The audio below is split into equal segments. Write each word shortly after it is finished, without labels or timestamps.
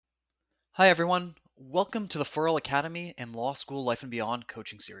Hi, everyone. Welcome to the Furl Academy and Law School Life and Beyond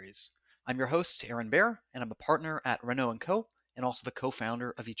coaching series. I'm your host, Aaron Bear, and I'm a partner at Renault & Co. and also the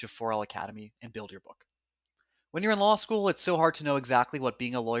co-founder of each of Furl Academy and Build Your Book. When you're in law school, it's so hard to know exactly what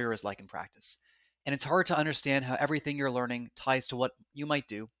being a lawyer is like in practice, and it's hard to understand how everything you're learning ties to what you might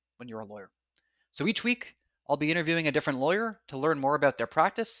do when you're a lawyer. So each week, I'll be interviewing a different lawyer to learn more about their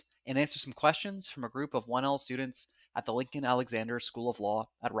practice and answer some questions from a group of 1L students at the Lincoln Alexander School of Law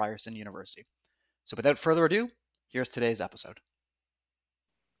at Ryerson University. So without further ado, here's today's episode.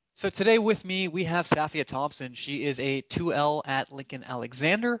 So today with me, we have Safia Thompson. She is a 2L at Lincoln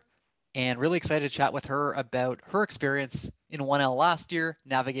Alexander, and really excited to chat with her about her experience in 1L last year,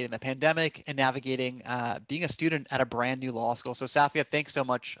 navigating the pandemic and navigating being a student at a brand new law school. So Safia, thanks so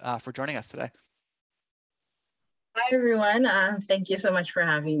much for joining us today. Hi, everyone. Thank you so much for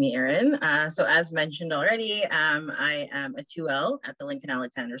having me, Aaron. So as mentioned already, I am a 2L at the Lincoln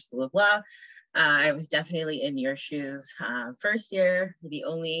Alexander School of Law. I was definitely in your shoes first year. The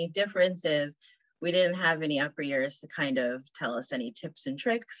only difference is we didn't have any upper years to kind of tell us any tips and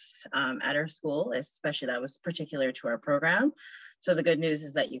tricks at our school, especially that was particular to our program. So the good news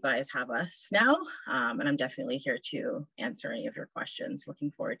is that you guys have us now, and I'm definitely here to answer any of your questions.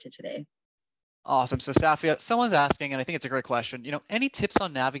 Looking forward to today. Awesome. So Safia, someone's asking, and I think it's a great question, any tips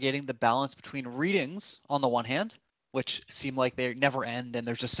on navigating the balance between readings on the one hand, which seem like they never end and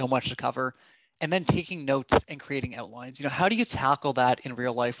there's just so much to cover, and then taking notes and creating outlines? How do you tackle that in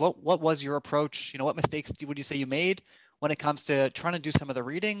real life? What was your approach? What mistakes would you say you made when it comes to trying to do some of the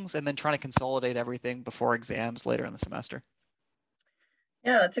readings and then trying to consolidate everything before exams later in the semester?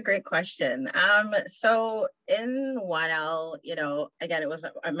 Yeah, that's a great question. So in 1L, again, it was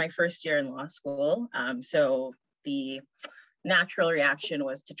my first year in law school. So the natural reaction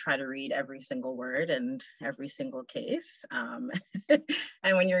was to try to read every single word and every single case. And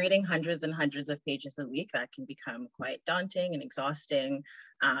when you're reading hundreds and hundreds of pages a week, that can become quite daunting and exhausting.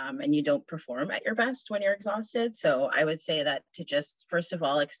 And you don't perform at your best when you're exhausted. So I would say that to just, first of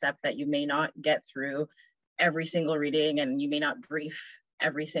all, accept that you may not get through every single reading and you may not brief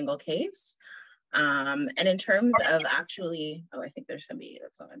every single case. And in terms of actually, I think there's somebody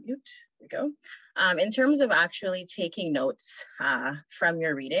that's on mute. There we go. In terms of actually taking notes from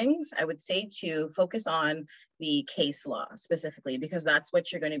your readings, I would say to focus on the case law specifically, because that's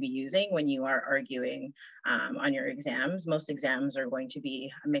what you're going to be using when you are arguing on your exams. Most exams are going to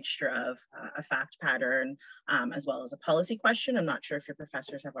be a mixture of a fact pattern as well as a policy question. I'm not sure if your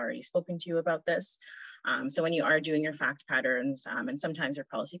professors have already spoken to you about this. So when you are doing your fact patterns and sometimes your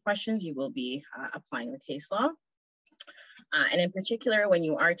policy questions, you will be applying the case law. And in particular, when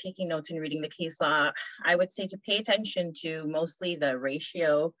you are taking notes and reading the case law, I would say to pay attention to mostly the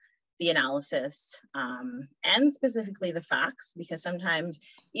ratio, the analysis, and specifically the facts, because sometimes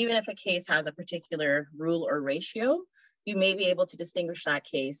even if a case has a particular rule or ratio, you may be able to distinguish that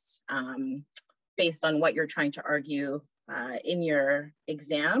case based on what you're trying to argue in your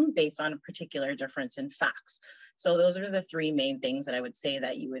exam based on a particular difference in facts. So those are the three main things that I would say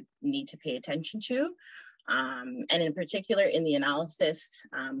that you would need to pay attention to. And in particular in the analysis,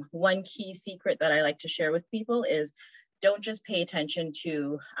 one key secret that I like to share with people is don't just pay attention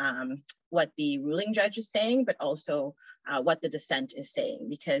to what the ruling judge is saying, but also what the dissent is saying,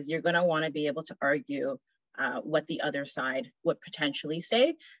 because you're going to want to be able to argue what the other side would potentially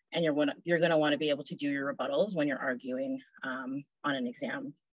say, and you're going to want to be able to do your rebuttals when you're arguing on an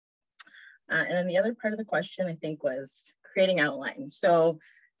exam. And then the other part of the question, I think, was creating outlines. So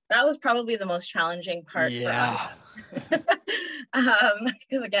that was probably the most challenging part for us.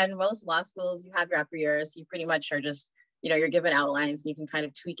 Because again, most law schools, you have your upper years, you pretty much are just, you're given outlines and you can kind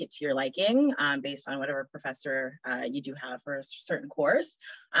of tweak it to your liking based on whatever professor you do have for a certain course.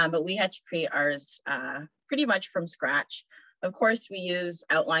 But we had to create ours pretty much from scratch. Of course, we use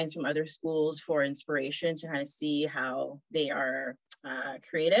outlines from other schools for inspiration to kind of see how they are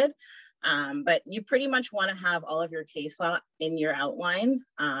created. But you pretty much want to have all of your case law in your outline.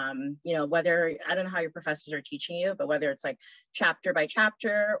 Whether, I don't know how your professors are teaching you, but whether it's like chapter by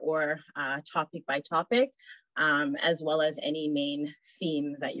chapter or topic by topic, as well as any main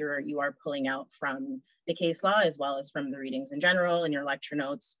themes that you are pulling out from the case law, as well as from the readings in general and your lecture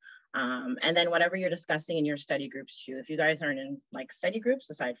notes. And then whatever you're discussing in your study groups too. If you guys aren't in like study groups,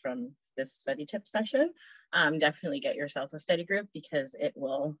 aside from this study tip session, definitely get yourself a study group because it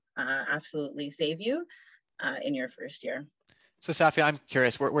will absolutely save you in your first year. So Safia, I'm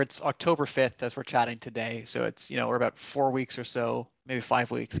curious, it's October 5th as we're chatting today. So it's, we're about 4 weeks or so, maybe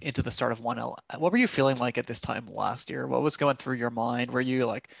 5 weeks into the start of 1L. What were you feeling like at this time last year? What was going through your mind? Were you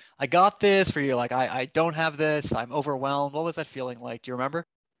like, I got this? Were you like, I don't have this, I'm overwhelmed? What was that feeling like? Do you remember?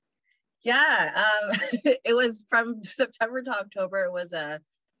 Yeah, it was from September to October. It was a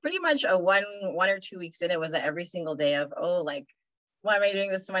pretty much a one or 2 weeks in. It was a every single day of, oh, like, why am I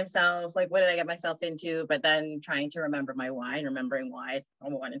doing this to myself? Like, what did I get myself into? But then trying to remember my why and remembering why I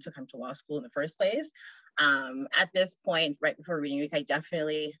wanted to come to law school in the first place. At this point, right before reading week, I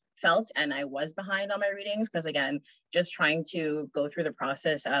definitely felt and I was behind on my readings because, again, just trying to go through the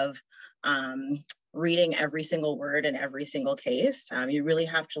process of um, reading every single word in every single case. You really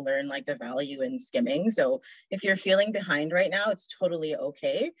have to learn like the value in skimming. So if you're feeling behind right now, it's totally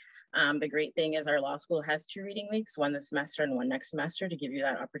okay. The great thing is our law school has 2 reading weeks, one this semester and one next semester, to give you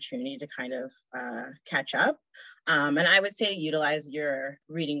that opportunity to kind of catch up. And I would say to utilize your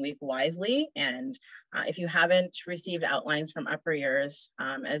reading week wisely. And if you haven't received outlines from upper years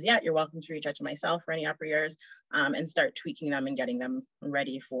as yet, you're welcome to reach out to myself or any upper years and start tweaking them and getting them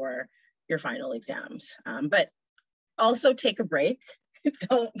ready for your final exams. But also take a break.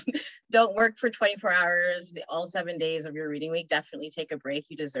 don't don't work for 24 hours all 7 days of your reading week. Definitely take a break.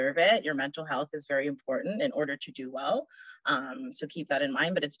 You deserve it. Your mental health is very important in order to do well. So keep that in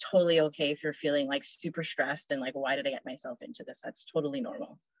mind. But it's totally okay if you're feeling like super stressed and like, why did I get myself into this? That's totally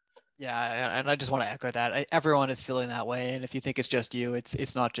normal. Yeah, and I just want to echo that. Everyone is feeling that way, and if you think it's just you,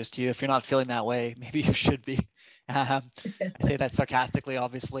 it's not just you. If you're not feeling that way, maybe you should be. I say that sarcastically,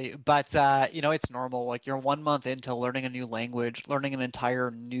 obviously, but it's normal. Like you're 1 month into learning a new language, learning an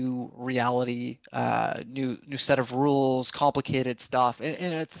entire new reality, new set of rules, complicated stuff,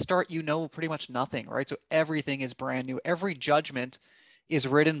 and at the start, you know pretty much nothing, right? So everything is brand new. Every judgment is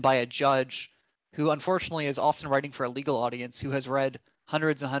written by a judge who, unfortunately, is often writing for a legal audience who has read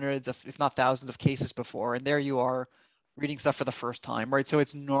hundreds and hundreds of, if not thousands of cases before, and there you are reading stuff for the first time, right? So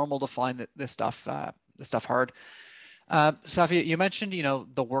it's normal to find this stuff hard. Safi, you mentioned,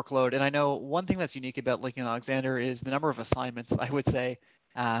 the workload, and I know one thing that's unique about Lincoln Alexander is the number of assignments, I would say,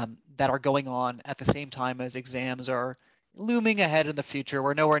 that are going on at the same time as exams are looming ahead in the future.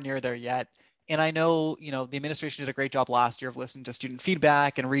 We're nowhere near there yet. And I know, the administration did a great job last year of listening to student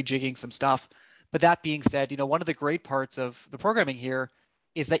feedback and rejigging some stuff. But that being said, one of the great parts of the programming here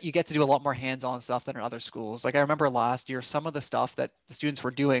is that you get to do a lot more hands-on stuff than in other schools. Like I remember last year, some of the stuff that the students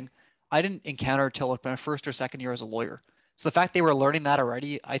were doing, I didn't encounter till like my first or second year as a lawyer. So the fact they were learning that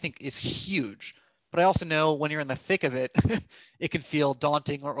already, I think is huge. But I also know when you're in the thick of it, it can feel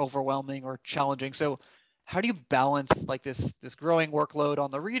daunting or overwhelming or challenging. So how do you balance like this growing workload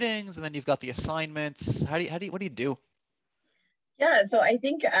on the readings, and then you've got the assignments? What do you do? Yeah, so I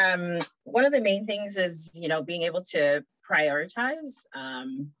think one of the main things is, being able to prioritize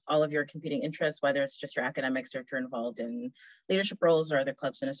all of your competing interests, whether it's just your academics or if you're involved in leadership roles or other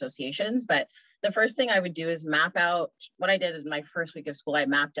clubs and associations. But the first thing I would do is map out what I did in my first week of school. I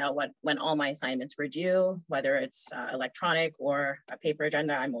mapped out when all my assignments were due, whether it's electronic or a paper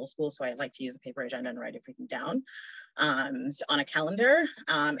agenda. I'm old school, so I like to use a paper agenda and write everything down on a calendar.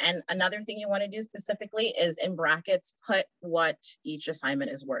 And another thing you want to do specifically is in brackets, put what each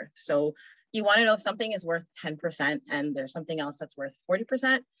assignment is worth. So you want to know if something is worth 10% and there's something else that's worth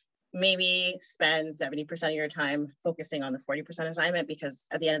 40%, maybe spend 70% of your time focusing on the 40% assignment, because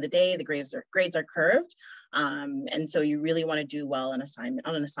at the end of the day, the grades are curved. And so you really want to do well on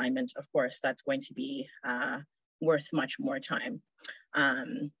an assignment, of course, that's going to be worth much more time.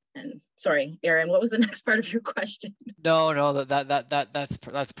 And sorry, Aaron, what was the next part of your question? No, that's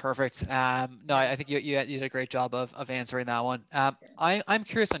perfect. No, I think you did a great job of answering that one. I'm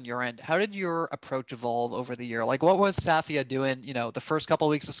curious on your end. How did your approach evolve over the year? Like, what was Safia doing? The first couple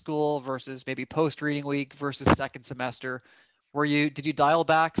of weeks of school versus maybe post reading week versus second semester. Did you dial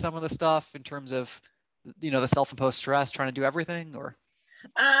back some of the stuff in terms of, the self-imposed stress, trying to do everything, or?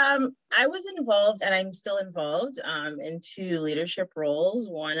 I was involved and I'm still involved in 2 leadership roles,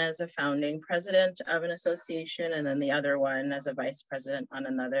 one as a founding president of an association and then the other one as a vice president on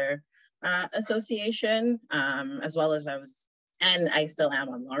another association, as well as I still am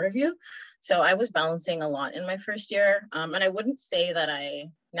on law review. So I was balancing a lot in my first year. And I wouldn't say that I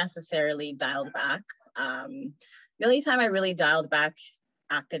necessarily dialed back. The only time I really dialed back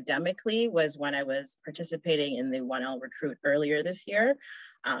academically was when I was participating in the 1L Recruit earlier this year,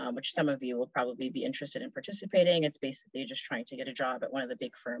 which some of you will probably be interested in participating. It's basically just trying to get a job at one of the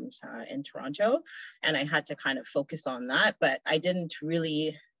big firms in Toronto. And I had to kind of focus on that, but I didn't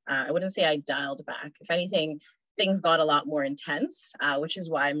really, I wouldn't say I dialed back. If anything, things got a lot more intense, which is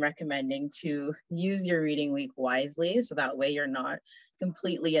why I'm recommending to use your reading week wisely. So that way you're not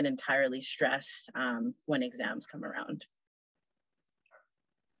completely and entirely stressed when exams come around.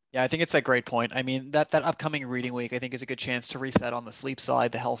 Yeah, I think it's a great point. I mean, that upcoming reading week, I think, is a good chance to reset on the sleep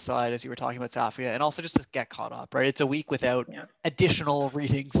side, the health side, as you were talking about, Safia, and also just to get caught up, right? It's a week without Yeah. additional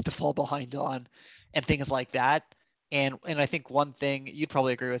readings to fall behind on and things like that. And I think one thing you'd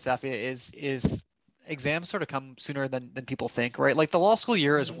probably agree with, Safia, is exams sort of come sooner than people think, right? Like the law school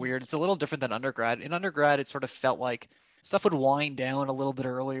year is Mhm. weird. It's a little different than undergrad. In undergrad, it sort of felt like stuff would wind down a little bit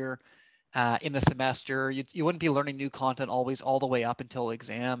earlier in the semester. You wouldn't be learning new content always all the way up until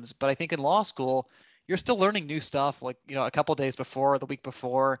exams. But I think in law school, you're still learning new stuff like, a couple days before, the week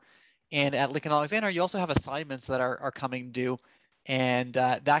before. And at Lincoln Alexander, you also have assignments that are coming due. And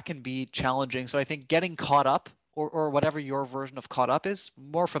that can be challenging. So I think getting caught up or whatever your version of caught up is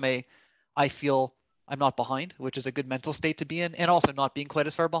more from I feel I'm not behind, which is a good mental state to be in, and also not being quite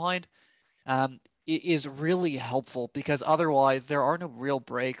as far behind um, is really helpful because otherwise there are no real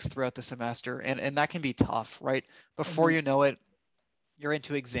breaks throughout the semester, and that can be tough, right? Before Mhm. you know it, you're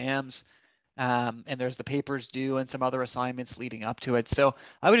into exams, and there's the papers due and some other assignments leading up to it. So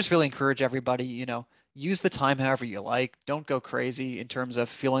I would just really encourage everybody, use the time however you like. Don't go crazy in terms of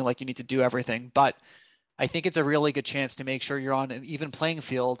feeling like you need to do everything, but I think it's a really good chance to make sure you're on an even playing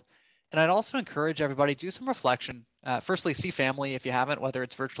field. And I'd also encourage everybody to do some reflection. Firstly, see family if you haven't, whether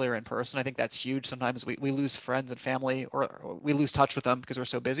it's virtually or in person. I think that's huge. Sometimes we lose friends and family or we lose touch with them because we're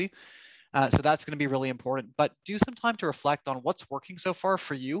so busy. So that's going to be really important. But do some time to reflect on what's working so far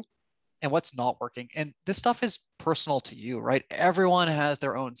for you and what's not working. And this stuff is personal to you, right? Everyone has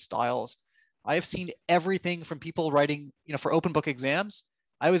their own styles. I've seen everything from people writing, for open book exams.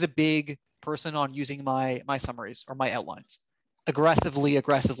 I was a big person on using my summaries or my outlines.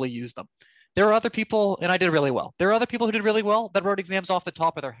 Aggressively use them. There are other people, and I did really well. There are other people who did really well that wrote exams off the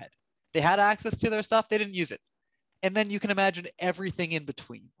top of their head. They had access to their stuff, they didn't use it. And then you can imagine everything in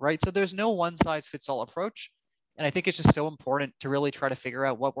between, right? So there's no one size fits all approach. And I think it's just so important to really try to figure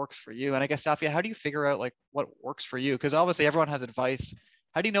out what works for you. And I guess, Safia, how do you figure out like what works for you? Because obviously everyone has advice.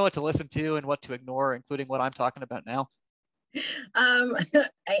 How do you know what to listen to and what to ignore, including what I'm talking about now? Um,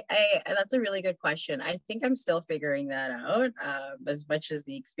 that's a really good question. I think I'm still figuring that out. As much as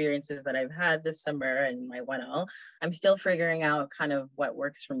the experiences that I've had this summer and my 1L, I'm still figuring out kind of what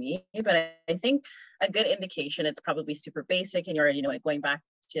works for me. But I think a good indication, it's probably super basic and you already know it, going back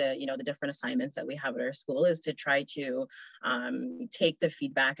to the different assignments that we have at our school, is to try to take the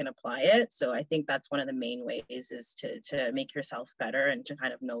feedback and apply it. So I think that's one of the main ways, is to make yourself better and to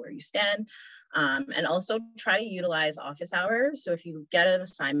kind of know where you stand. And also try to utilize office hours. So if you get an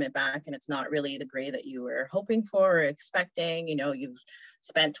assignment back and it's not really the grade that you were hoping for or expecting, you've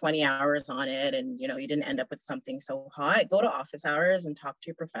spent 20 hours on it and you didn't end up with something so hot, go to office hours and talk to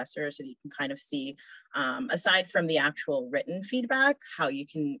your professor so that you can kind of see, aside from the actual written feedback, how you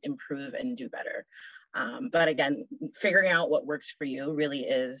can improve and do better. But again, figuring out what works for you really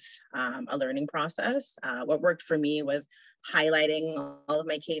is a learning process. What worked for me was highlighting all of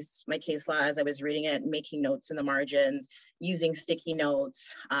my case law as I was reading it, making notes in the margins, using sticky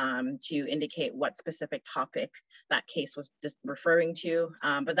notes to indicate what specific topic that case was just referring to.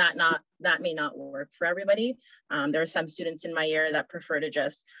 But that may not work for everybody. There are some students in my year that prefer to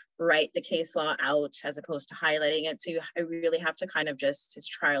just write the case law out as opposed to highlighting it. So I really have to kind of it's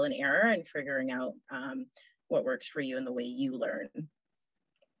trial and error and figuring out what works for you and the way you learn.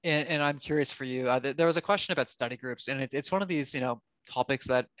 And I'm curious for you. There was a question about study groups, and it's one of these, topics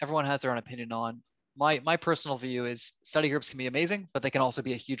that everyone has their own opinion on. My personal view is study groups can be amazing, but they can also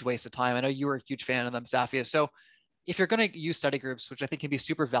be a huge waste of time. I know you were a huge fan of them, Safia. So if you're going to use study groups, which I think can be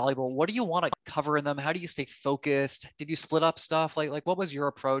super valuable, what do you want to cover in them? How do you stay focused? Did you split up stuff? Like what was your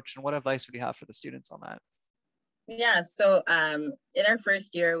approach, and what advice would you have for the students on that? Yeah, so in our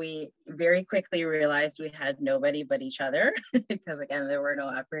first year, we very quickly realized we had nobody but each other because, again, there were no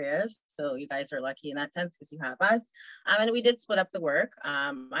upper years. So you guys are lucky in that sense because you have us. And we did split up the work.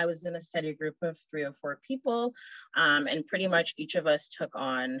 I was in a study group of 3 or 4 people, and pretty much each of us took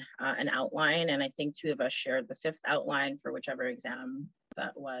on an outline. And I think 2 of us shared the 5th outline for whichever exam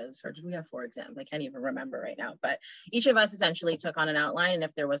that was, or did we have 4 exams? I can't even remember right now, but each of us essentially took on an outline. And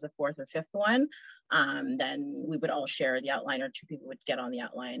if there was a 4th or 5th one, then we would all share the outline, or 2 people would get on the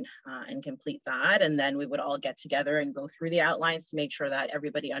outline and complete that. And then we would all get together and go through the outlines to make sure that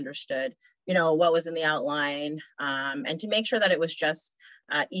everybody understood, what was in the outline, and to make sure that it was just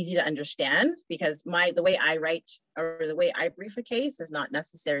easy to understand, because the way I write or the way I brief a case is not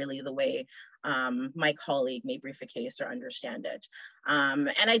necessarily the way my colleague may brief a case or understand it. And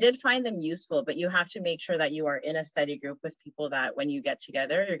I did find them useful, but you have to make sure that you are in a study group with people that when you get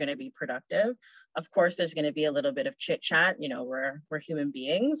together, you're going to be productive. Of course, there's going to be a little bit of chit chat. We're human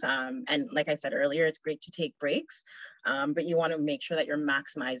beings. And like I said earlier, it's great to take breaks, but you want to make sure that you're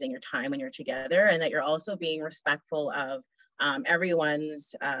maximizing your time when you're together, and that you're also being respectful of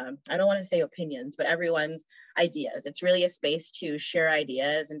everyone's, I don't want to say opinions, but everyone's ideas. It's really a space to share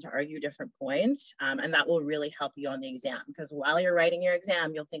ideas and to argue different points. And that will really help you on the exam, because while you're writing your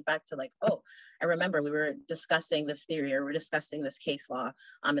exam, you'll think back to like, oh, I remember we were discussing this theory, or we're discussing this case law,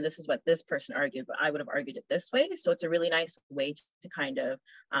 and this is what this person argued, but I would have argued it this way. So it's a really nice way to kind of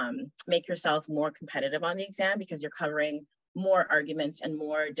make yourself more competitive on the exam, because you're covering more arguments and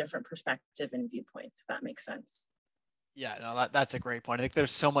more different perspective and viewpoints, if that makes sense. Yeah, no, that's a great point. I think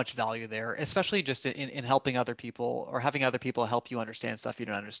there's so much value there, especially just in helping other people or having other people help you understand stuff you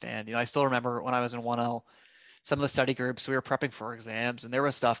don't understand. I still remember when I was in 1L, some of the study groups, we were prepping for exams, and there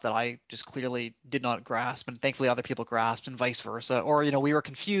was stuff that I just clearly did not grasp, and thankfully other people grasped, and vice versa. Or, we were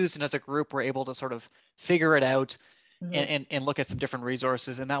confused, and as a group, we're able to sort of figure it out and look at some different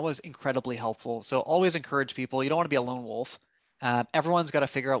resources, and that was incredibly helpful. So always encourage people. You don't want to be a lone wolf. Everyone's got to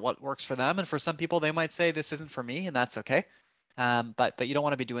figure out what works for them, and for some people, they might say this isn't for me, and that's okay. But you don't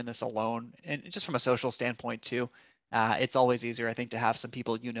want to be doing this alone, and just from a social standpoint too. It's always easier, I think, to have some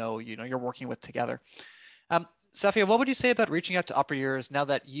people you're working with together. Safia, what would you say about reaching out to upper years now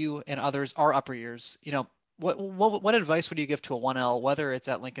that you and others are upper years? What advice would you give to a 1L, whether it's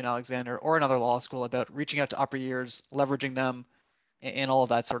at Lincoln Alexander or another law school, about reaching out to upper years, leveraging them, and all of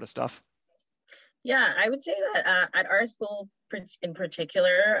that sort of stuff? Yeah, I would say that at our school in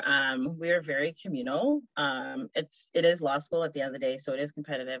particular, we are very communal. It is law school at the end of the day, so it is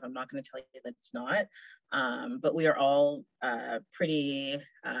competitive. I'm not going to tell you that it's not, but we are all pretty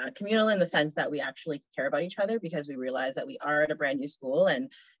communal in the sense that we actually care about each other, because we realize that we are at a brand new school,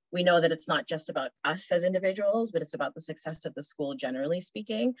 and we know that it's not just about us as individuals, but it's about the success of the school, generally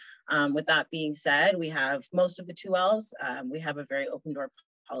speaking. With that being said, we have most of the 2Ls. We have a very open door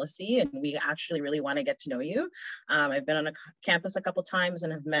policy, and we actually really want to get to know you. I've been on a campus a couple times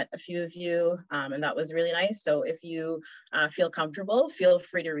and have met a few of you, and that was really nice. So if you feel comfortable, feel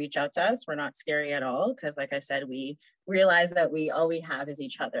free to reach out to us. We're not scary at all, because like I said, we realize that all we have is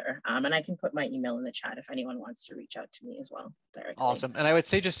each other. And I can put my email in the chat if anyone wants to reach out to me as well directly. Awesome. And I would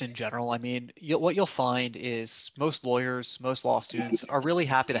say just in general, I mean, what you'll find is most lawyers, most law students are really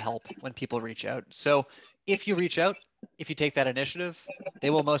happy to help when people reach out. So if you reach out, if you take that initiative,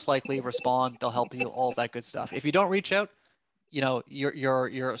 they will most likely respond. They'll help you, all of that good stuff. If you don't reach out,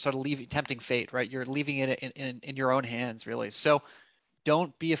 you're sort of tempting fate, right? You're leaving it in your own hands, really. So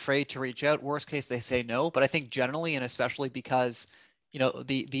don't be afraid to reach out. Worst case, they say no. But I think generally, and especially because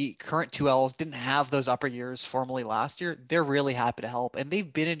the current 2Ls didn't have those upper years formally last year, they're really happy to help, and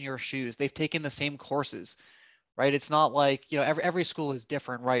they've been in your shoes. They've taken the same courses, right? It's not like every school is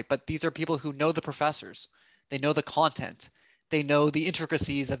different, right? But these are people who know the professors, they know the content, they know the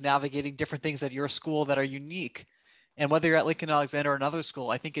intricacies of navigating different things at your school that are unique. And whether you're at Lincoln Alexander or another school,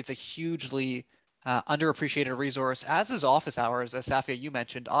 I think it's a hugely underappreciated resource, as is office hours. As Safia, you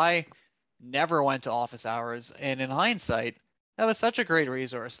mentioned, I never went to office hours, and in hindsight, that was such a great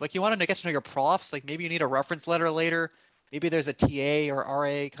resource. Like, you wanted to get to know your profs, like maybe you need a reference letter later, maybe there's a TA or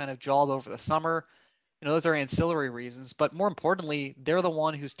RA kind of job over the summer. Those are ancillary reasons, but more importantly, they're the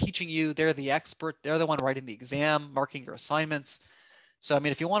one who's teaching you, they're the expert, they're the one writing the exam, marking your assignments. So, I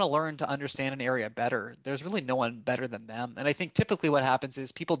mean, if you want to learn to understand an area better, there's really no one better than them. And I think typically what happens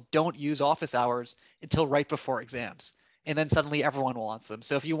is people don't use office hours until right before exams, and then suddenly everyone wants them.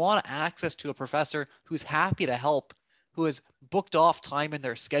 So if you want access to a professor who's happy to help, who has booked off time in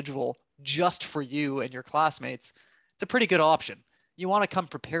their schedule just for you and your classmates, it's a pretty good option. You want to come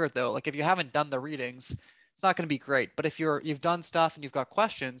prepared though. Like, if you haven't done the readings, it's not going to be great. But if you've done stuff and you've got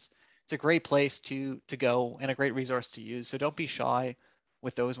questions, it's a great place to go and a great resource to use. So don't be shy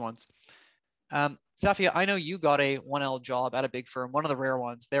with those ones. Safia, I know you got a 1L job at a big firm, one of the rare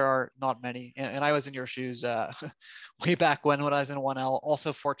ones. There are not many, and I was in your shoes way back when I was in 1L,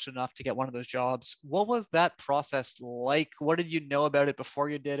 also fortunate enough to get one of those jobs. What was that process like? What did you know about it before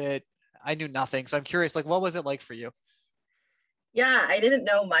you did it? I knew nothing, so I'm curious, like, what was it like for you? Yeah, I didn't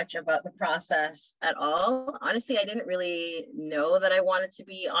know much about the process at all. Honestly, I didn't really know that I wanted to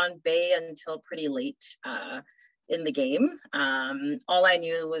be on Bay until pretty late in the game. All I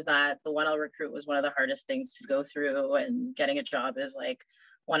knew was that the 1L recruit was one of the hardest things to go through, and getting a job is like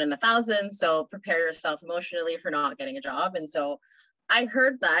 1 in 1,000. So prepare yourself emotionally for not getting a job. And so I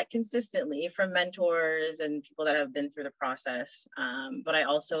heard that consistently from mentors and people that have been through the process. But I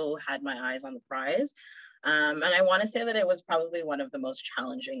also had my eyes on the prize. And I want to say that it was probably one of the most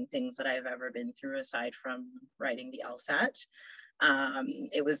challenging things that I've ever been through, aside from writing the LSAT.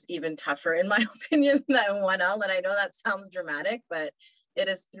 It was even tougher, in my opinion, than 1L. And I know that sounds dramatic, but it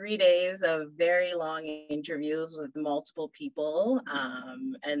is 3 days of very long interviews with multiple people.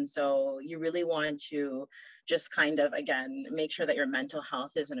 And so you really want to just kind of, again, make sure that your mental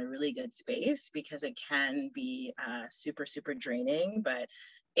health is in a really good space, because it can be super, super draining. But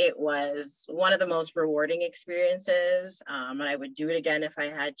it was one of the most rewarding experiences. And I would do it again if I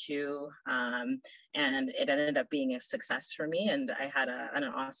had to. And it ended up being a success for me. And I had an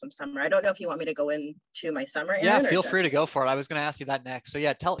awesome summer. I don't know if you want me to go into my summer, Yeah, Aaron, or feel free to just... go for it. I was going to ask you that next. So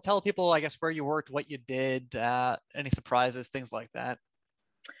yeah, tell people, I guess, where you worked, what you did, any surprises, things like that.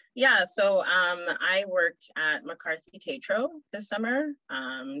 Yeah, so I worked at McCarthy Tetro this summer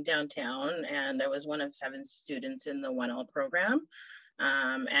downtown, and I was one of 7 students in the 1L program.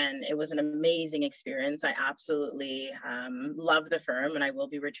 And it was an amazing experience. I absolutely love the firm, and I will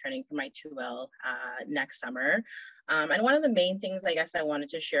be returning for my 2L next summer. And one of the main things I guess I wanted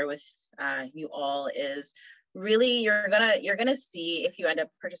to share with you all is really you're gonna see, if you end up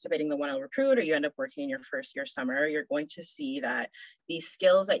participating in the 1L recruit or you end up working in your first year summer, you're going to see that these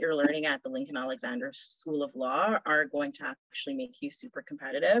skills that you're learning at the Lincoln Alexander School of Law are going to actually make you super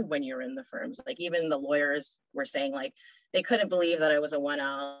competitive when you're in the firms. Like, even the lawyers were saying, like, they couldn't believe that I was a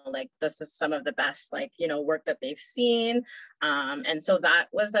 1L. Like, this is some of the best, like, you know, work that they've seen. And so that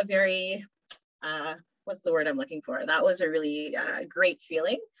was a very what's the word I'm looking for? That was a really great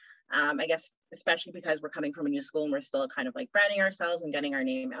feeling. I guess, especially because we're coming from a new school and we're still kind of like branding ourselves and getting our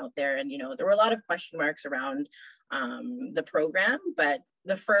name out there. And, you know, there were a lot of question marks around the program, but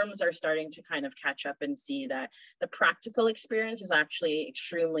the firms are starting to kind of catch up and see that the practical experience is actually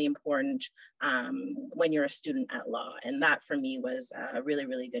extremely important when you're a student at law. And that for me was a really,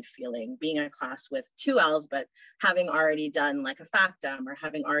 really good feeling, being in a class with 2Ls, but having already done like a factum, or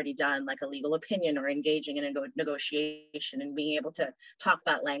having already done like a legal opinion, or engaging in a negotiation, and being able to talk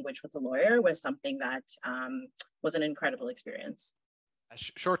that language with a lawyer was something that was an incredible experience.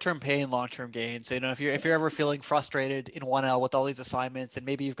 Short-term pain, long-term gain. So, you know, if you're ever feeling frustrated in 1L with all these assignments, and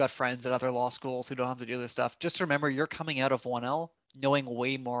maybe you've got friends at other law schools who don't have to do this stuff, just remember you're coming out of 1L knowing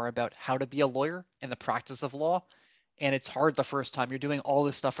way more about how to be a lawyer and the practice of law. And it's hard the first time. You're doing all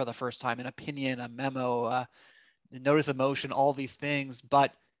this stuff for the first time, an opinion, a memo, notice of motion, all these things,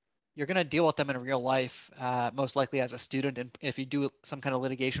 but you're going to deal with them in real life, most likely as a student. And if you do some kind of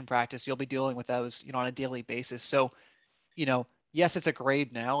litigation practice, you'll be dealing with those, you know, on a daily basis. So, you know, yes, it's a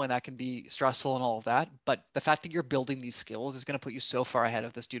grade now, and that can be stressful and all of that. But the fact that you're building these skills is going to put you so far ahead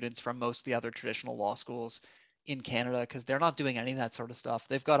of the students from most of the other traditional law schools in Canada, because they're not doing any of that sort of stuff.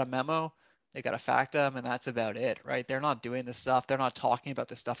 They've got a memo, they got a factum, and that's about it, right? They're not doing this stuff. They're not talking about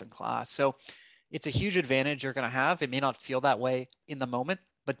this stuff in class. So it's a huge advantage you're going to have. It may not feel that way in the moment,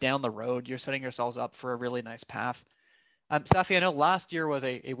 but down the road, you're setting yourselves up for a really nice path. Safi, I know last year was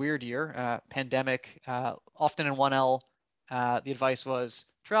a weird year, pandemic. Often in 1L, the advice was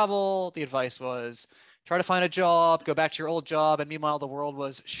travel. The advice was try to find a job, go back to your old job. And meanwhile, the world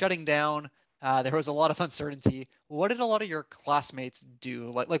was shutting down. There was a lot of uncertainty. What did a lot of your classmates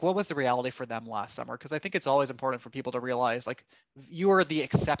do? Like what was the reality for them last summer? Because I think it's always important for people to realize, like, you are the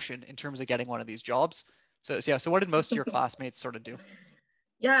exception in terms of getting one of these jobs. So yeah, so what did most of your classmates sort of do?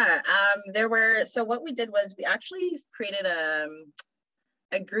 Yeah, so what we did was we actually created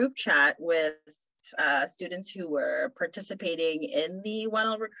a group chat with students who were participating in the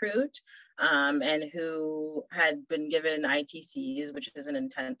 1L recruit and who had been given ITCs, which is an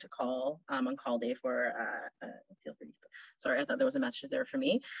intent to call on call day for, feel free. Sorry, I thought there was a message there for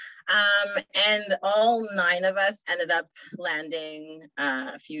me. And all 9 of us ended up landing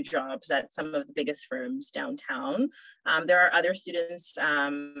a few jobs at some of the biggest firms downtown. There are other students,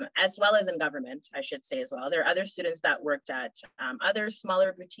 as well as in government, I should say as well. There are other students that worked at other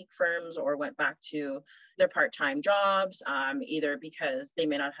smaller boutique firms or went back to their part-time jobs, either because they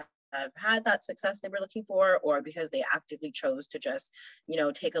may not have had that success they were looking for, or because they actively chose to just, you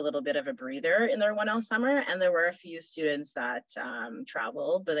know, take a little bit of a breather in their 1L summer. And there were a few students that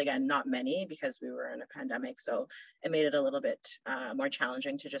traveled, but again, not many, because we were in a pandemic. So it made it a little bit more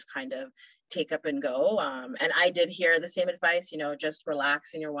challenging to just kind of take up and go. And I did hear the same advice, you know, just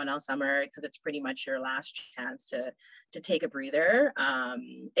relax in your 1L summer, because it's pretty much your last chance to take a breather.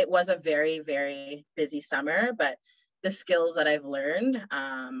 It was a very, very busy summer, but the skills that I've learned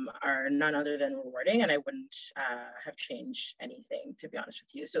are none other than rewarding, and I wouldn't have changed anything, to be honest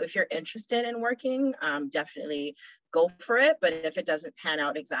with you. So if you're interested in working, definitely go for it. But if it doesn't pan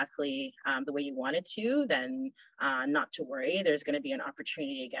out exactly the way you want it to, then not to worry. There's going to be an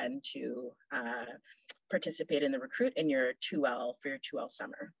opportunity again to participate in the recruit in your 2L for your 2L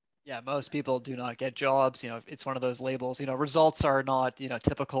summer. Yeah, most people do not get jobs. It's one of those labels. Results are not,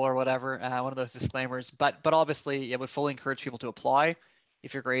 typical or whatever. One of those disclaimers. But obviously, it would fully encourage people to apply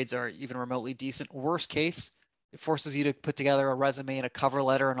if your grades are even remotely decent. Worst case, it forces you to put together a resume and a cover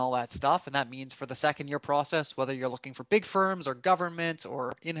letter and all that stuff. And that means for the second year process, whether you're looking for big firms or government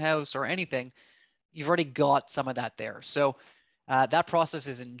or in-house or anything, you've already got some of that there. So that process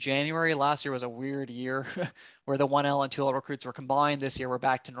is in January. Last year was a weird year where the 1L and 2L recruits were combined. This year we're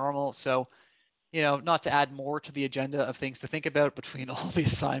back to normal. So, not to add more to the agenda of things to think about between all the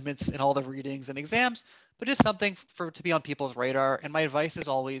assignments and all the readings and exams, but just something to be on people's radar. And my advice is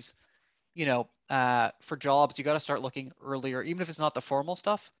always, for jobs, you got to start looking earlier, even if it's not the formal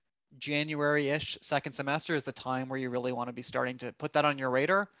stuff. January-ish, second semester is the time where you really want to be starting to put that on your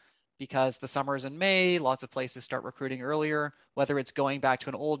radar, because the summer is in May. Lots of places start recruiting earlier, whether it's going back to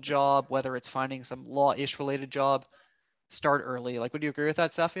an old job, whether it's finding some law-ish related job, start early. Like, would you agree with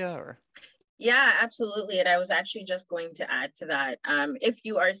that, Safia? Or? Yeah, absolutely. And I was actually just going to add to that. If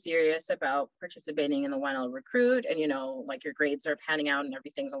you are serious about participating in the 1L recruit and, like your grades are panning out and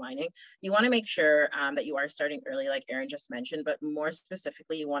everything's aligning, you want to make sure that you are starting early, like Erin just mentioned, but more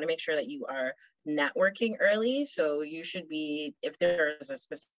specifically, you want to make sure that you are networking early. So you should be, if there's a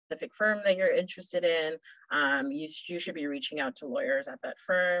specific firm that you're interested in, you should be reaching out to lawyers at that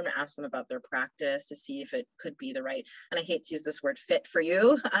firm, ask them about their practice to see if it could be the right, and I hate to use this word fit for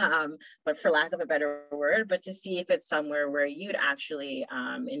you, but for lack of a better word, but to see if it's somewhere where you'd actually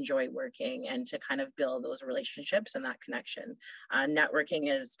enjoy working and to kind of build those relationships and that connection.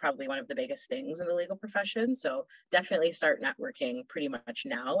 Networking is probably one of the biggest things in the legal profession. So definitely start networking pretty much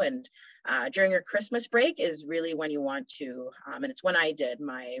now. And during your Christmas break is really when you want to, and it's when I did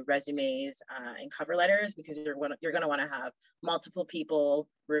my resumes and cover letters, because you're going to want to have multiple people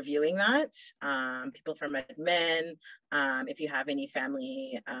reviewing that, people from admin, if you have any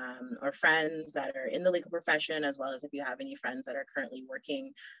family or friends that are in the legal profession, as well as if you have any friends that are currently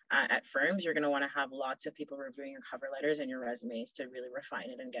working at firms, you're going to want to have lots of people reviewing your cover letters and your resumes to really refine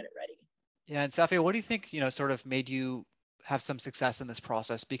it and get it ready. Yeah, and Safia, what do you think, sort of made you have some success in this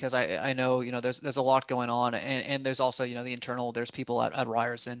process? Because I know, there's a lot going on, and there's also, the internal, there's people at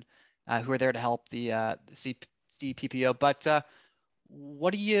Ryerson who are there to help the CPPO. But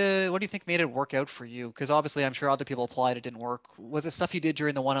what do you think made it work out for you? Because obviously, I'm sure other people applied, it didn't work. Was it stuff you did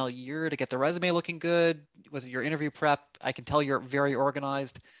during the 1L year to get the resume looking good? Was it your interview prep? I can tell you're very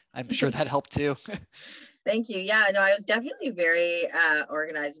organized. I'm sure that helped too. Thank you. Yeah, no, I was definitely very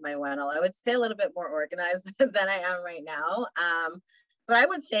organized in my 1L. I would say a little bit more organized than I am right now. But I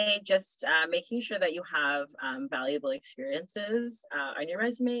would say just making sure that you have valuable experiences on your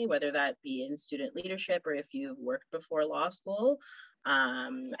resume, whether that be in student leadership or if you've worked before law school,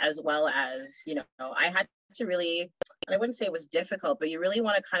 as well as, I had to really, I wouldn't say it was difficult, but you really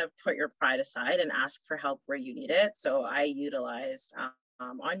want to kind of put your pride aside and ask for help where you need it. So I utilized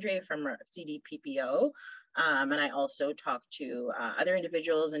Andre from CDPPO. And I also talked to other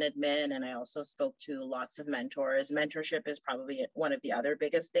individuals in admin, and I also spoke to lots of mentors. Mentorship is probably one of the other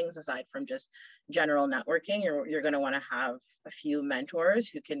biggest things aside from just general networking. You're going to want to have a few mentors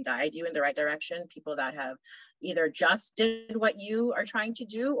who can guide you in the right direction, people that have either just did what you are trying to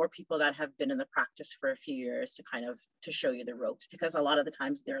do, or people that have been in the practice for a few years to kind of to show you the ropes, because a lot of the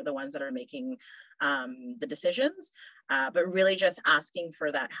times they're the ones that are making the decisions, but really just asking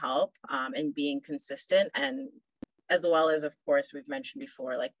for that help and being consistent. And as well as, of course, we've mentioned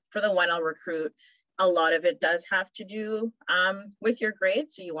before, like for the 1L recruit, a lot of it does have to do with your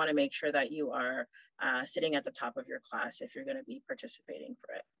grades. So you want to make sure that you are sitting at the top of your class if you're going to be participating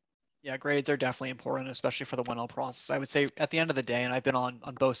for it. Yeah, grades are definitely important, especially for the 1L process. I would say at the end of the day, and I've been on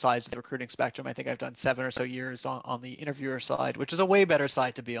both sides of the recruiting spectrum. I think I've done 7 or so years on the interviewer side, which is a way better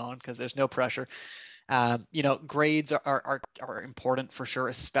side to be on because there's no pressure. Grades are important for sure,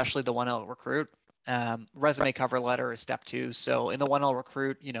 especially the 1L recruit. Resume cover letter is step 2. So in the 1L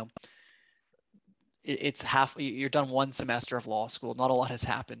recruit, it's you're done 1 semester of law school. Not a lot has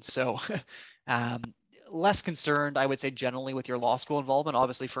happened. So less concerned, I would say, generally with your law school involvement.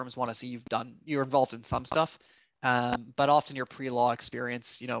 Obviously, firms want to see you're involved in some stuff, but often your pre-law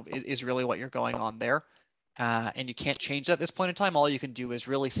experience, is really what you're going on there, and you can't change that at this point in time. All you can do is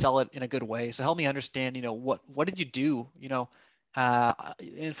really sell it in a good way. So help me understand, what did you do,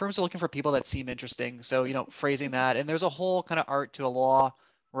 in firms are looking for people that seem interesting. So, phrasing that, and there's a whole kind of art to a law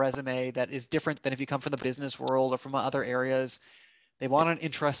resume that is different than if you come from the business world or from other areas. They want an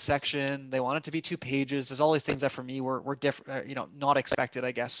interest section. They want it to be 2 pages. There's all these things that for me were different, not expected,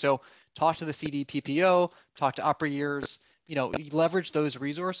 I guess. So talk to the CDPPO, talk to upper years, you leverage those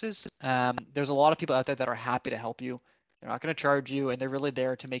resources. There's a lot of people out there that are happy to help you. They're not going to charge you, and they're really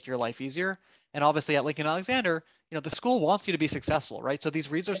there to make your life easier. And obviously at Lincoln Alexander, the school wants you to be successful, right? So these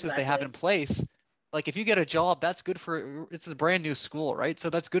resources they have Exactly. in place, like if you get a job, that's good for, it's a brand new school, right?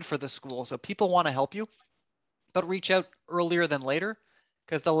 So that's good for the school. So people want to help you, but reach out earlier than later,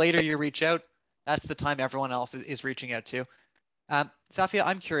 because the later you reach out, that's the time everyone else is reaching out to. Safia,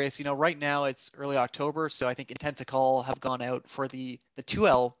 I'm curious, right now it's early October, so I think intent to call have gone out for the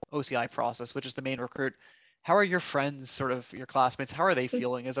 2L OCI process, which is the main recruit. How are your friends, sort of your classmates, how are they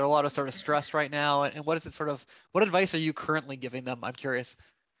feeling? Is there a lot of sort of stress right now? And what is it what advice are you currently giving them? I'm curious.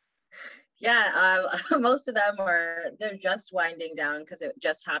 Yeah, most of them they're just winding down because it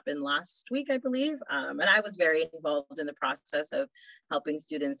just happened last week, I believe. And I was very involved in the process of helping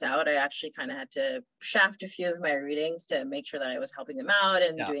students out. I actually kind of had to shaft a few of my readings to make sure that I was helping them out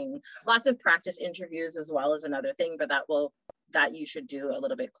and Yeah. doing lots of practice interviews as well as another thing, but that you should do a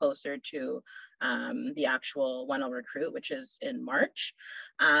little bit closer to the actual 1L recruit, which is in March.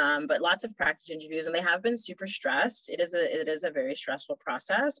 But lots of practice interviews, and they have been super stressed. It is a very stressful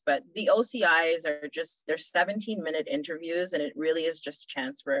process, but the OCIs they're 17-minute interviews, and it really is just a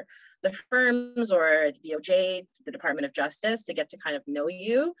chance for the firms or the DOJ, the Department of Justice, to get to kind of know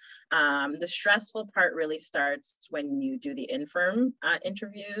you. The stressful part really starts when you do the infirm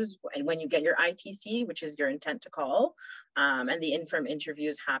interviews and when you get your ITC, which is your intent to call. And the infirm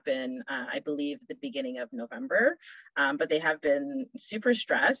interviews happen, I believe, at the beginning of November. But they have been super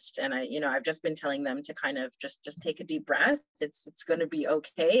stressed, and I've just been telling them to kind of just take a deep breath. It's going to be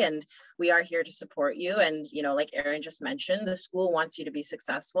okay, and we are here to support you. And like Aaron just mentioned, the school wants you to be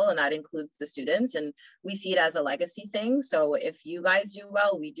successful, and that includes the students. And we see it as a legacy thing. So if you guys do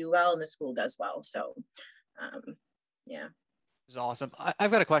well, we do well, and the school does well. So, yeah. Is awesome.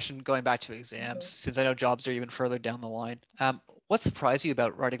 I've got a question going back to exams, Mhm. since I know jobs are even further down the line. What surprised you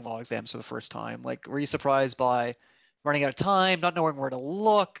about writing law exams for the first time? Like, were you surprised by running out of time, not knowing where to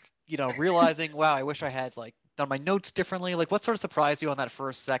look, realizing, wow, I wish I had like done my notes differently? Like, what sort of surprised you on that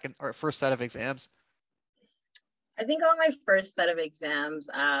first set of exams? I think on my first set of exams,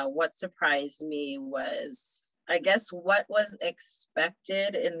 what surprised me was, I guess, what was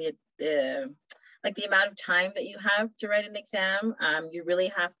expected in the like the amount of time that you have to write an exam. You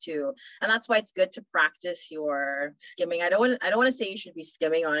really have to, and that's why it's good to practice your skimming. I don't want to say you should be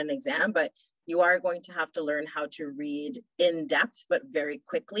skimming on an exam, but you are going to have to learn how to read in depth, but very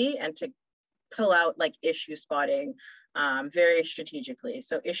quickly, and to pull out like issue spotting very strategically.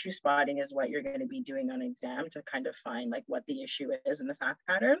 So issue spotting is what you're going to be doing on exam to kind of find like what the issue is in the fact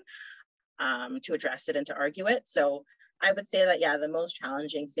pattern, to address it and to argue it. So I would say that, yeah, the most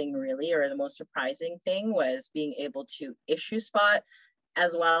challenging thing really, or the most surprising thing, was being able to issue spot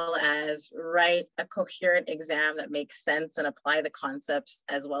as well as write a coherent exam that makes sense and apply the concepts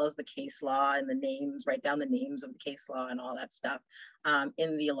as well as the case law and the names, write down the names of the case law and all that stuff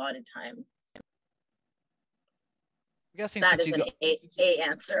in the allotted time. I'm guessing That since is you an got A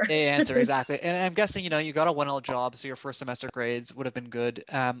answer. a answer exactly, and I'm guessing you got a 1L job, so your first semester grades would have been good.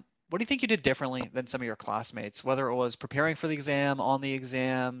 What do you think you did differently than some of your classmates? Whether it was preparing for the exam, on the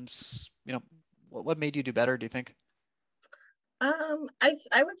exams, what made you do better, do you think?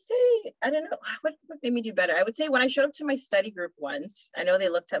 I would say, I don't know what made me do better. I would say when I showed up to my study group once, I know they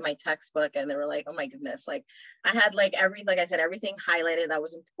looked at my textbook and they were like, "Oh my goodness!" Like I had like I said, everything highlighted that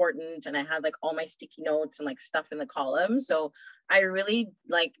was important, and I had like all my sticky notes and like stuff in the column. So I really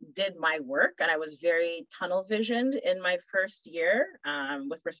like did my work, and I was very tunnel visioned in my first year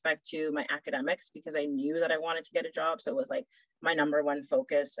with respect to my academics, because I knew that I wanted to get a job. So it was like my number one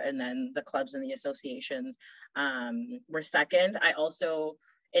focus, and then the clubs and the associations were second. I also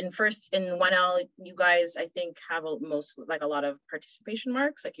in 1L, you guys I think have a lot of participation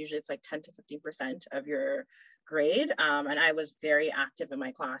marks. Like usually it's like 10 to 15% of your grade. And I was very active in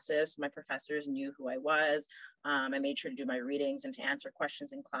my classes. My professors knew who I was. I made sure to do my readings and to answer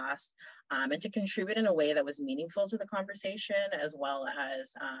questions in class, and to contribute in a way that was meaningful to the conversation, as well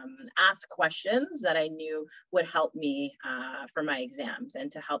as ask questions that I knew would help me for my exams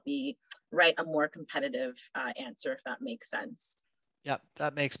and to help me write a more competitive answer, if that makes sense. Yeah,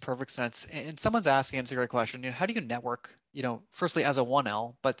 that makes perfect sense. And someone's asking, it's a great question, how do you network, firstly as a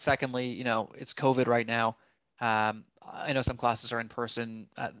 1L, but secondly, it's COVID right now. I know some classes are in person.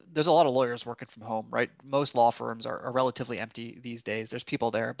 There's a lot of lawyers working from home, right? Most law firms are relatively empty these days. There's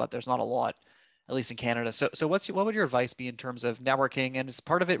people there, but there's not a lot, at least in Canada. So what would your advice be in terms of networking? And is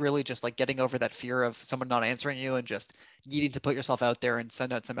part of it really just like getting over that fear of someone not answering you and just needing to put yourself out there and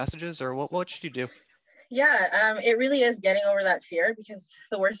send out some messages, or what should you do? Yeah, it really is getting over that fear, because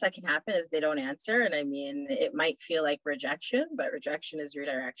the worst that can happen is they don't answer. And I mean, it might feel like rejection, but rejection is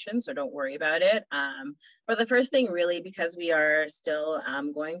redirection. So don't worry about it. But the first thing, really, because we are still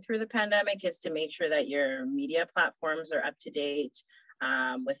going through the pandemic, is to make sure that your media platforms are up to date,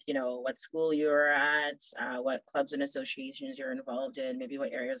 with, what school you're at, what clubs and associations you're involved in, maybe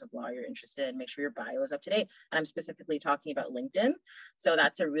what areas of law you're interested in. Make sure your bio is up to date. And I'm specifically talking about LinkedIn. So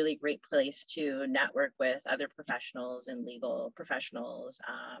that's a really great place to network with other professionals and legal professionals,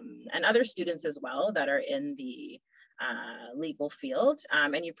 and other students as well that are in the legal field.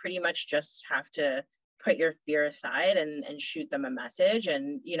 And you pretty much just have to put your fear aside and shoot them a message.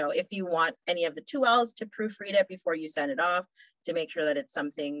 And, if you want any of the 2Ls, to proofread it before you send it off, to make sure that it's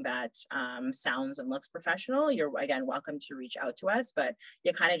something that sounds and looks professional, you're, again, welcome to reach out to us, but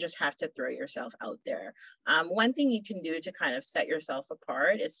you kind of just have to throw yourself out there. One thing you can do to kind of set yourself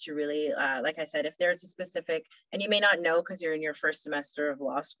apart is to really, like I said, if there's a specific, and you may not know because you're in your first semester of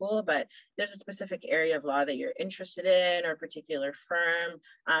law school, but there's a specific area of law that you're interested in, or a particular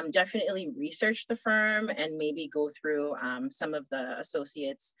firm, definitely research the firm and maybe go through some of the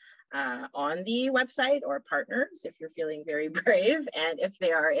associates on the website, or partners if you're feeling very brave. And if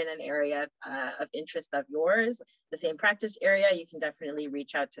they are in an area of interest of yours, the same practice area, you can definitely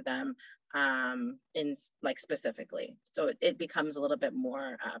reach out to them in like specifically. So it becomes a little bit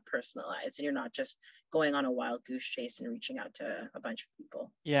more personalized, and you're not just going on a wild goose chase and reaching out to a bunch of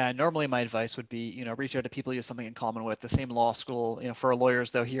people. Yeah, normally my advice would be, reach out to people you have something in common with, the same law school. For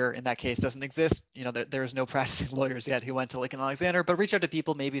lawyers, though, here in that case doesn't exist. There's no practicing lawyers yet who went to Lincoln Alexander, but reach out to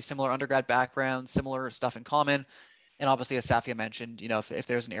people, maybe similar undergrad backgrounds, similar stuff in common. And obviously, as Safia mentioned, if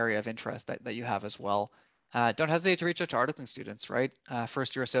there's an area of interest that you have as well, don't hesitate to reach out to articling students, right?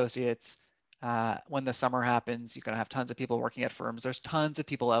 First year associates. When the summer happens, you're going to have tons of people working at firms. There's tons of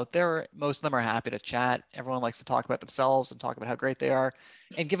people out there. Most of them are happy to chat. Everyone likes to talk about themselves and talk about how great they are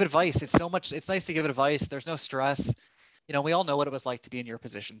and give advice. It's nice to give advice. There's no stress. We all know what it was like to be in your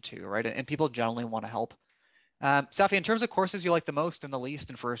position too, right? And people generally want to help. Safi, in terms of courses you like the most and the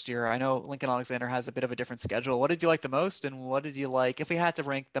least in first year, I know Lincoln Alexander has a bit of a different schedule. What did you like the most, and what did you like, if we had to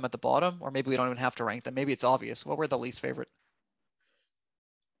rank them at the bottom, or maybe we don't even have to rank them, maybe it's obvious. What were the least favorite?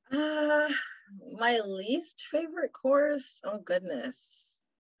 Uh, my least favorite course, oh goodness.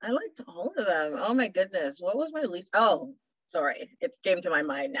 I liked all of them. Oh my goodness. What was my least? Oh, sorry. It came to my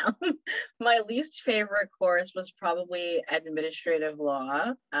mind now. My least favorite course was probably administrative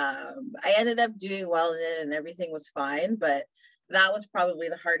law. I ended up doing well in it and everything was fine, but that was probably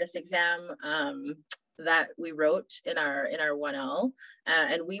the hardest exam that we wrote in our 1L,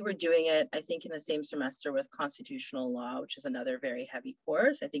 and we were doing it, I think, in the same semester with constitutional law, which is another very heavy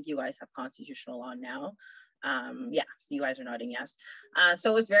course. I think you guys have constitutional law now. Yeah, so you guys are nodding yes. So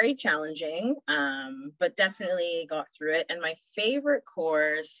it was very challenging, but definitely got through it. And my favorite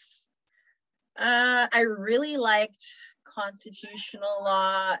course, I really liked constitutional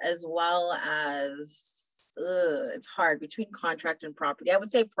law, as well as it's hard between contract and property. I would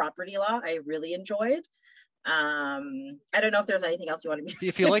say property law I really enjoyed. I don't know if there's anything else you want to be.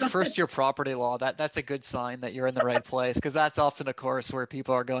 If you like first year property law, that's a good sign that you're in the right place, because that's often a course where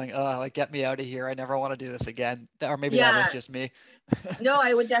people are going, oh, like, get me out of here. I never want to do this again. Or maybe that was just me. No,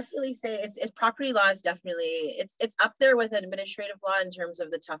 I would definitely say it's property law is definitely it's up there with administrative law in terms of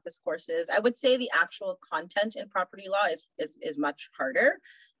the toughest courses. I would say the actual content in property law is much harder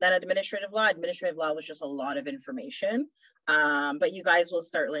than administrative law. Administrative law was just a lot of information. But you guys will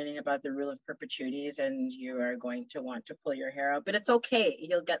start learning about the rule of perpetuities, and you are going to want to pull your hair out, but it's okay.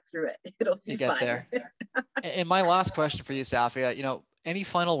 You'll get through it. It'll be fine. There. And my last question for you, Safia, any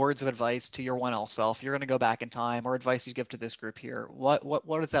final words of advice to your 1L self? You're going to go back in time, or advice you give to this group here. What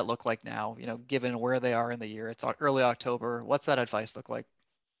does that look like now, given where they are in the year? It's early October. What's that advice look like?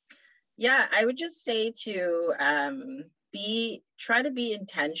 Yeah, I would just say to try to be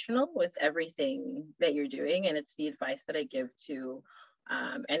intentional with everything that you're doing. And it's the advice that I give to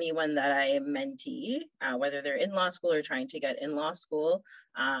anyone that I mentee, whether they're in law school or trying to get in law school.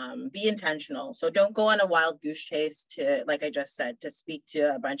 Be intentional. So don't go on a wild goose chase to, like I just said, to speak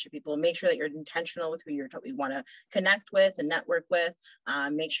to a bunch of people. Make sure that you're intentional with who you want to connect with and network with.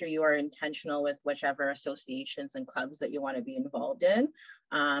 Make sure you are intentional with whichever associations and clubs that you want to be involved in.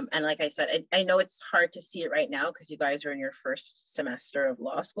 And like I said, I know it's hard to see it right now because you guys are in your first semester of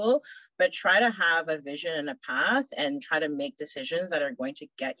law school, but try to have a vision and a path and try to make decisions that are going to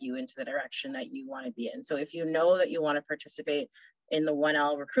get you into the direction that you want to be in. So if you know that you want to participate in the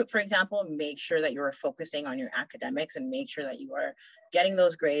 1L recruit, for example, make sure that you are focusing on your academics and make sure that you are getting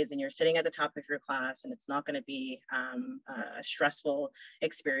those grades and you're sitting at the top of your class, and it's not going to be a stressful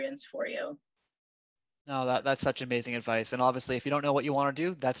experience for you. No, that's such amazing advice. And obviously, if you don't know what you want to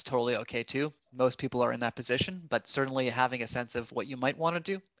do, that's totally okay too. Most people are in that position, but certainly having a sense of what you might want to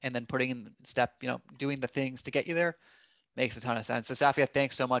do and then putting in step, doing the things to get you there makes a ton of sense. So Safia,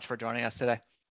 thanks so much for joining us today.